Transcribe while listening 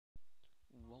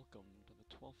welcome to the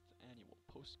 12th annual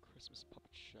post-Christmas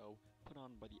puppet show put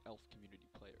on by the elf community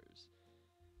players.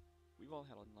 We've all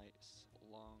had a nice,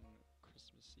 long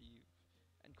Christmas Eve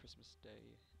and Christmas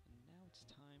Day, and now it's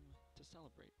time to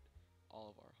celebrate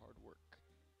all of our hard work,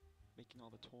 making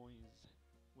all the toys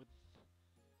with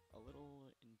a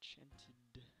little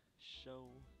enchanted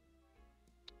show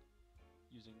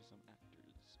using some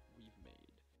actors we've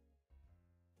made.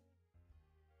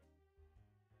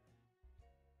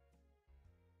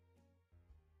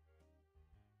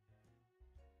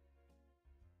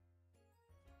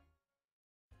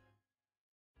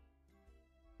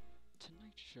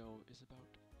 Tonight's show is about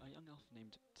a young elf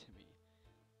named Timmy.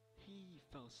 He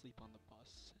fell asleep on the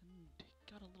bus and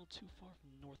got a little too far from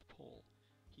the North Pole.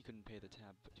 He couldn't pay the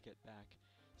tab to get back,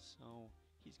 so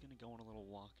he's gonna go on a little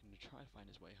walk and try to find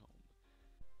his way home.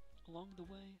 Along the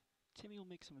way, Timmy will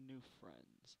make some new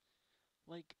friends,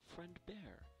 like Friend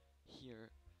Bear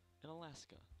here in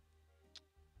Alaska.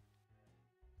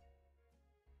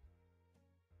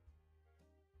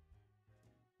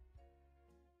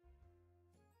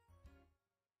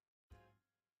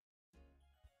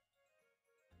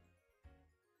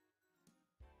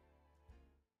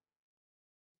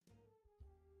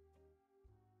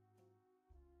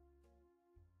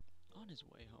 On his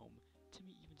way home,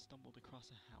 Timmy even stumbled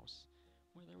across a house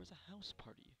where there was a house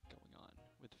party going on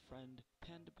with friend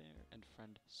Panda Bear and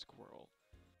friend Squirrel.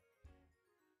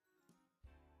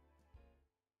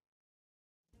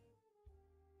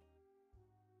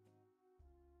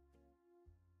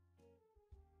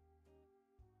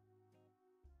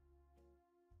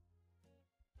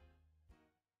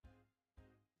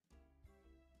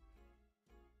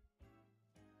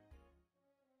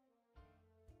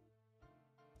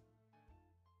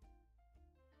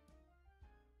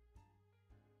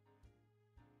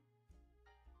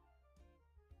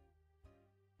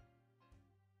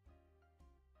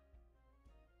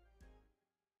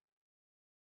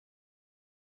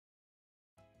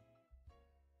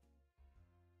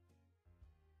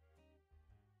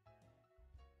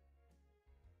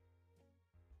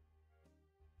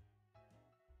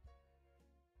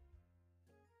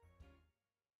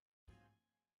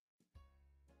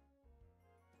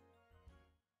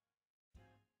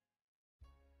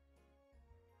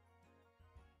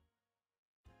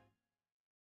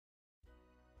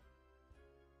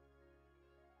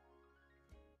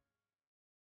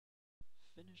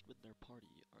 Finished with their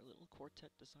party, our little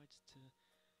quartet decides to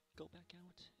go back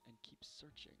out and keep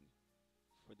searching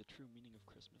for the true meaning of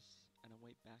Christmas and a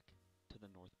way back to the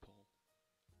North Pole.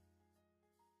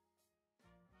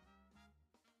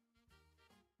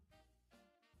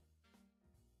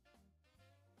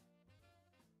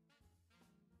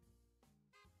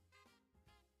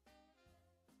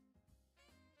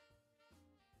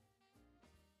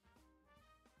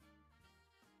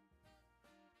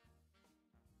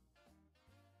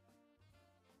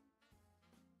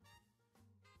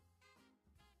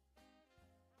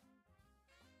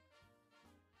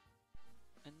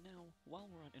 And now, while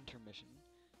we're on intermission,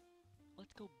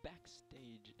 let's go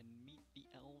backstage and meet the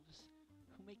elves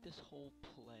who make this whole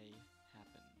play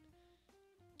happen.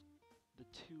 The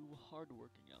two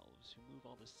hardworking elves who move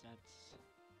all the sets,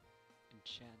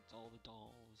 enchant all the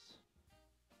dolls.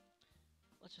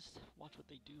 Let's just watch what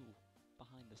they do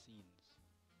behind the scenes.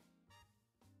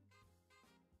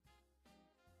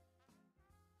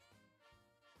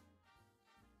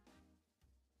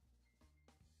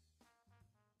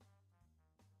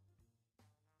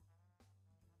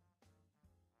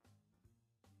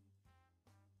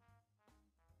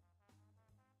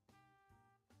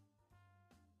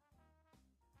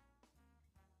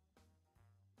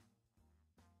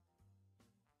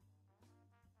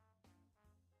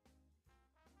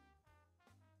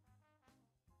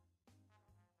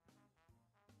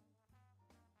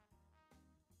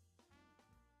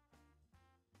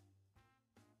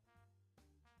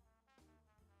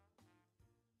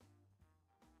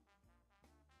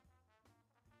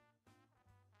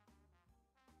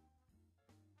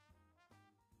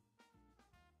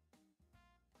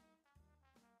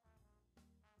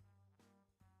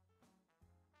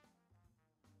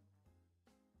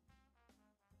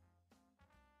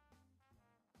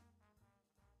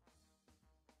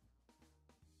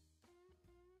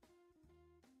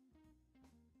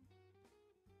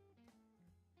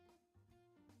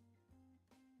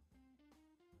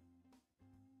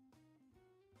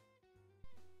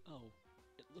 Oh,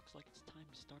 it looks like it's time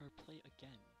to start our play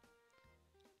again.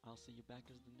 I'll see you back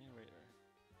as the narrator,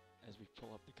 as we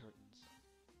pull up the curtains.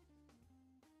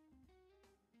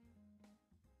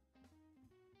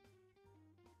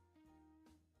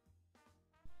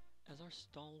 As our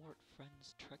stalwart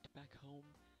friends trekked back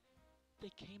home, they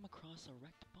came across a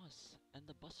wrecked bus and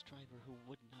the bus driver who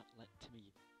would not let Timmy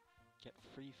get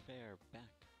free fare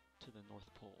back to the North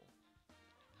Pole.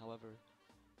 However,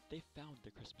 they found the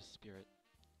Christmas spirit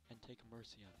and take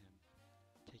mercy on him,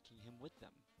 taking him with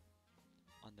them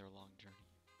on their long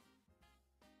journey.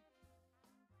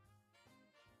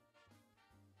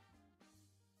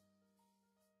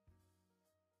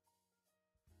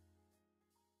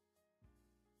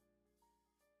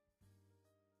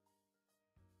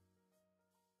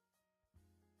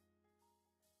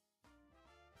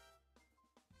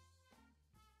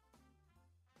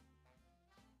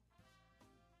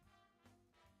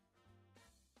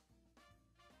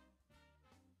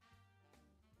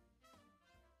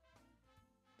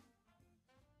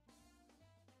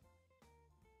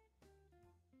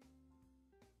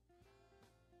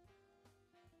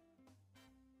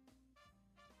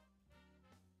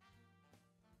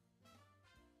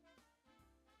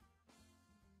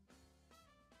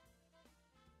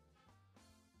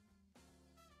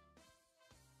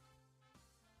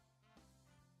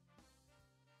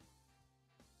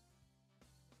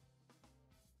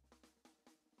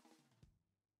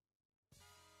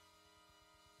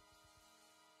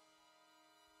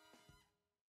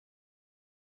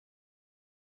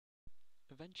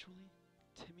 Eventually,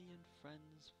 Timmy and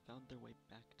friends found their way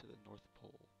back to the North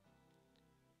Pole,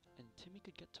 and Timmy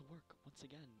could get to work once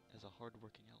again as a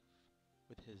hard-working elf.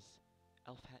 With his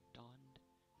elf hat donned,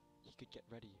 he could get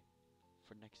ready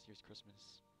for next year's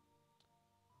Christmas,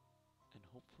 and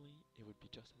hopefully it would be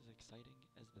just as exciting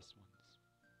as this one's.